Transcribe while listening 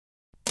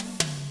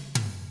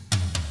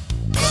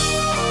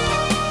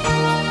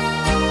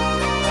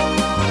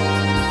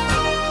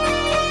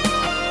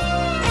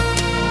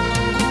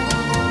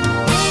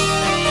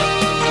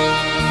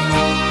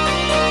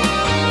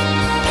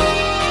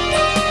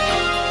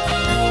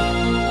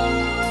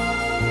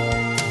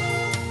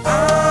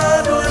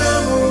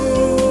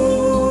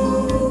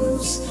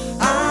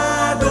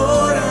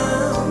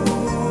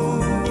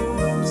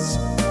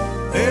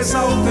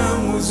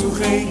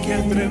que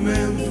é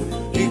tremendo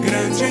e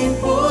grande em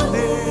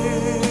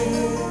poder.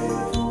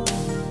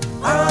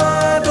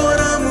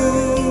 Adoramos,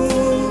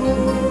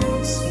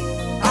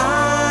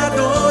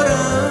 adoramos,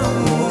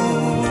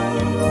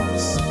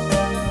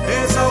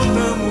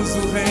 exaltamos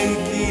o Rei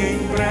que em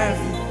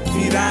breve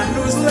virá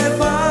nos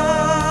levar.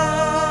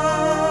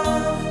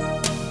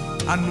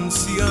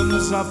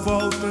 Anunciamos a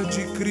volta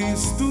de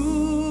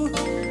Cristo,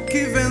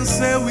 que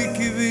venceu e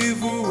que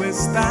vivo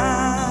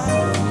está.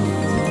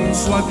 Com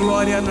sua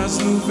glória nas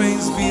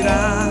nuvens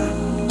virá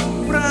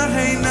pra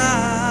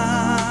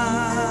reinar.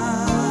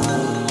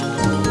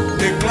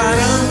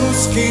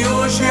 Declaramos que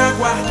hoje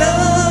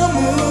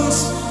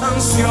aguardamos,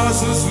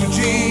 ansiosos o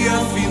dia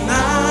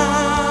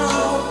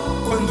final,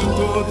 quando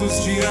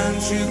todos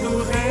diante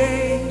do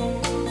Rei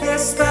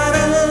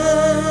estarão.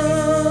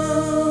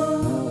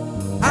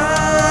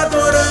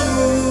 Adoramos,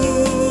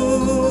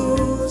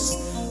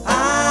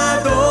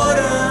 adoramos,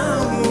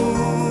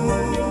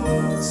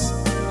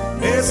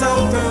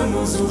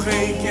 exaltamos o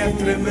Rei que é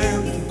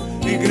tremendo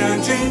e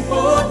grande em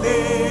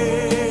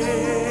poder.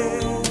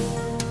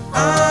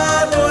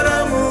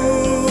 Adoramos,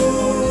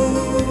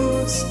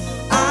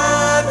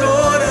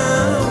 adoramos,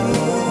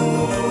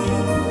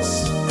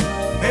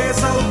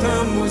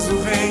 exaltamos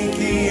o Rei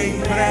que em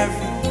breve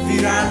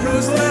virá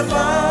nos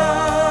levar.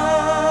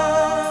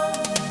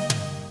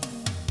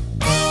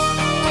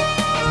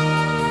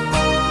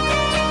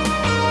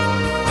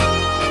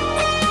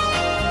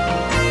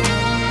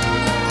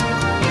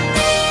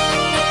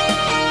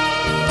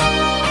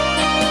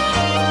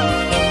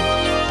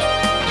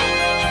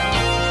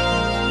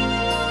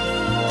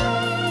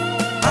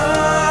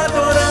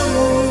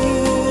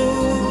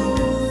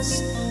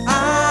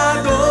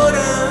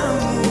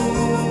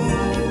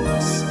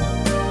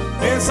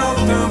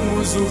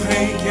 Exaltamos o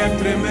Rei que é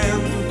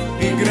tremendo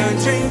e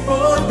grande em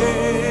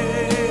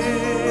poder.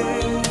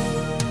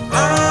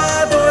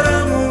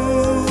 Adoramos,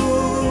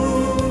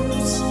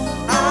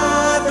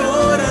 adoramos,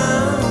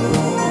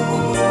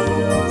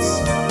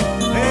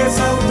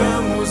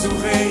 exaltamos o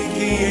Rei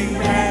que em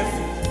breve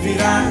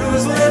virá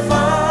nos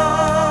levar.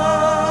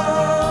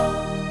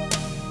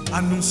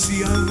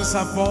 Anunciamos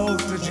a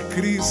volta de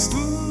Cristo,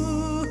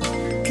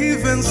 que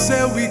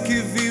venceu e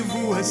que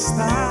vivo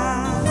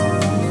está.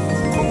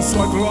 Com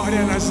sua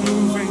glória nas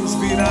nuvens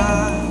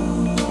virá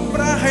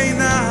pra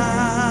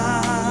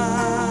reinar.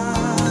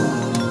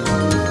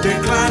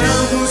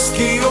 Declaramos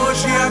que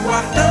hoje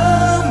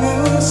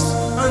aguardamos,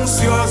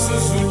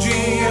 ansiosos o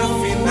dia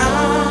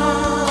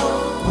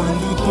final,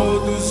 quando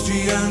todos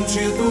diante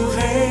do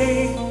Rei